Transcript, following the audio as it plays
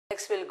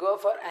next we'll go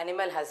for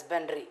animal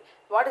husbandry.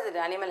 What is it,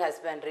 animal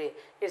husbandry?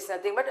 It's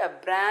nothing but a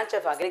branch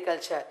of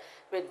agriculture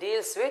which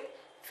deals with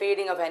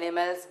feeding of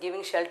animals,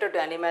 giving shelter to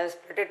animals,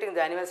 protecting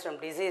the animals from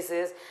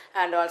diseases,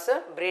 and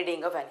also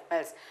breeding of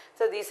animals.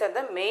 So these are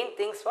the main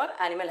things for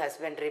animal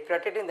husbandry,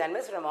 protecting the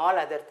animals from all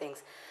other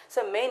things.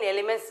 So main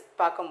elements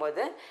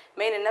பார்க்கும்போது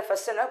main என்ன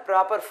first என்ன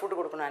proper food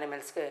கொடுக்கணும்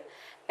animalsக்கு.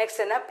 Next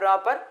என்ன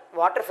proper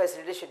water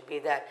facility should be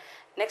there.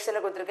 Next என்ன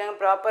கொடுத்திருக்காங்க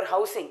proper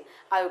housing,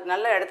 அது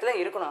நல்ல இடத்துல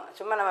இருக்கணும்,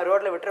 சும்மா நம்ம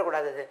ரோட்ல விட்டுற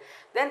கூடாது.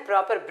 Then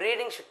proper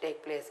breeding should take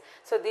place.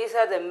 So these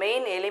are the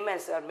main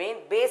elements or main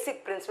basic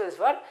principles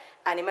for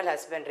animal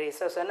husbandry.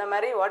 So சொன்ன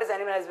மாதிரி what is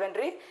animal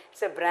husbandry?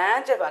 It's a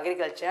branch of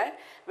agriculture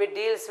which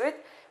deals with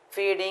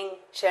feeding,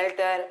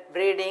 shelter,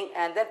 breeding,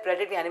 and then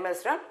protecting animals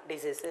from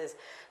diseases.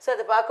 So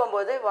அது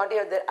பார்க்கும்போது what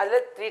you have the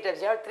other three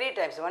types. You have three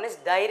types. One is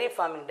dairy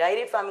farming.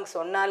 Dairy farming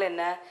சொன்னால்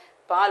என்ன,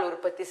 பால்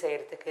உற்பத்தி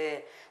செய்யறதுக்கு.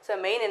 So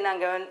main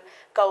என்னங்க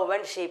cow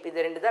and sheep,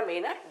 இது ரெண்டு தான்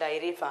மெயினா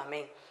dairy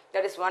farming.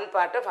 That is one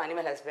part of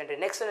animal husbandry.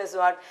 Next one is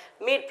what?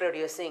 Meat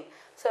producing.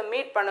 So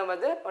meat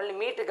பண்ணும்போது only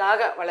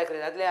மீட்டுக்காக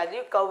வளர்க்குறது, அதில்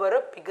அதையும் cow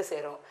வரும் pig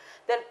சேரும்.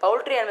 Then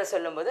poultry animal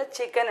சொல்லும்போது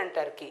chicken and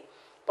turkey.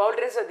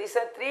 Poultry, so these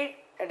are three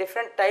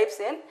different types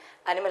in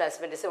animal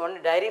husbandry. So one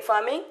dairy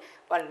farming,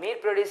 one meat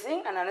producing,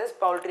 and another is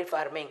poultry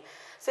farming.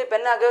 So இப்போ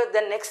என்ன ஆகுது,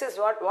 then next is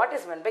what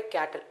is meant by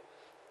cattle.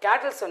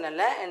 Cattle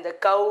சொன்னல இந்த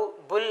cow,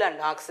 bull and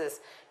oxes,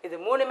 இது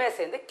மூணுமே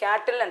சேர்ந்து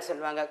cattle ன்னு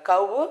சொல்லுவாங்க.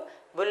 cow,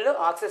 bull,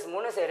 oxes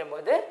மூணு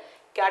சேரும்போது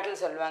cattle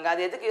சொல்லுவாங்க.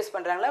 அது எதுக்கு யூஸ்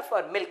பண்ணுறாங்களா, for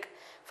milk,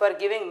 for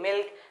giving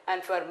milk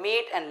and for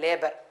meat and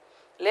labor.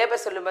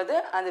 Labour சொல்லும்போது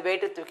அந்த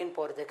வெயிட்டு தூக்கின்னு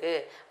போகிறதுக்கு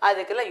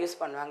அதுக்கெல்லாம் யூஸ்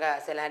பண்ணுவாங்க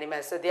சில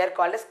animals. So they are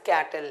called as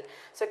cattle.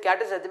 So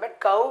cattle is nothing but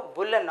cow,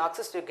 bull and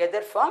oxes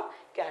together form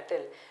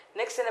cattle.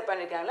 Next என்ன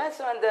பண்ணியிருக்காங்களா,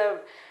 so அந்த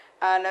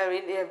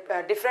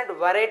different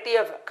variety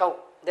of cow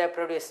they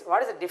produce. What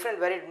is the different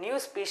variety, new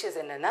species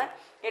என்னன்னா,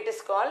 it is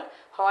called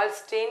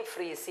Holstein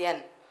Friesian.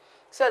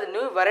 So அது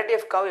new variety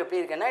of cow எப்படி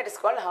இருக்குன்னா, it is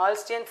called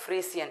Holstein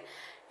Friesian.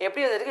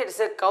 எப்படி வந்திருக்கு,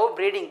 it's a cow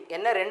breeding.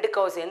 என்ன ரெண்டு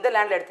cows எந்த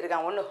லேண்டில்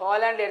எடுத்திருக்காங்க, ஒன்று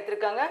ஹாலாண்டில்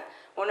எடுத்திருக்காங்க,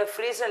 ஒன்று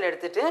ஃப்ரீஸ்லேண்ட்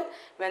எடுத்துட்டு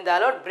when the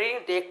allowed breeding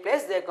take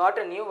place they got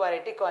a new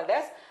variety called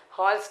as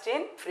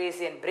Holstein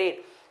Friesian breed.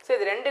 So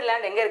இது ரெண்டு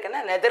லேண்ட் எங்கே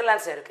இருக்குன்னா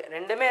நெதர்லாண்ட்ஸில் இருக்குது,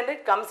 ரெண்டுமே வந்து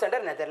கம்ஸ்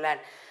அண்டர்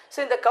நெதர்லாண்ட். ஸோ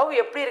இந்த கவ்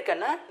எப்படி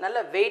இருக்குன்னா நல்ல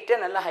வெயிட்டாக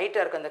நல்ல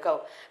ஹைட்டாக இருக்கும் அந்த கவ்.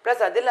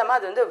 ப்ளஸ் அது இல்லாமல்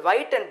அது வந்து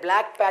ஒயிட் அண்ட்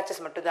பிளாக்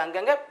பேச்சஸ் மட்டும் தான்,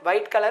 அங்கங்கே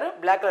ஒயிட் கலரும்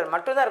பிளாக் கலர்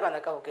மட்டும் தான் இருக்கும்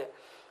அந்த கவுக்கு.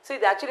 ஸோ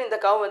இது ஆக்சுவலி இந்த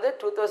கவ் வந்து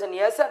 2000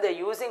 years they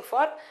using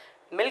for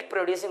milk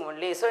producing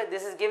only. So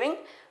this is giving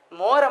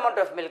more amount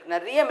of milk,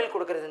 நிறைய மில்க்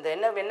கொடுக்குறது. இந்த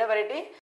என்ன variety?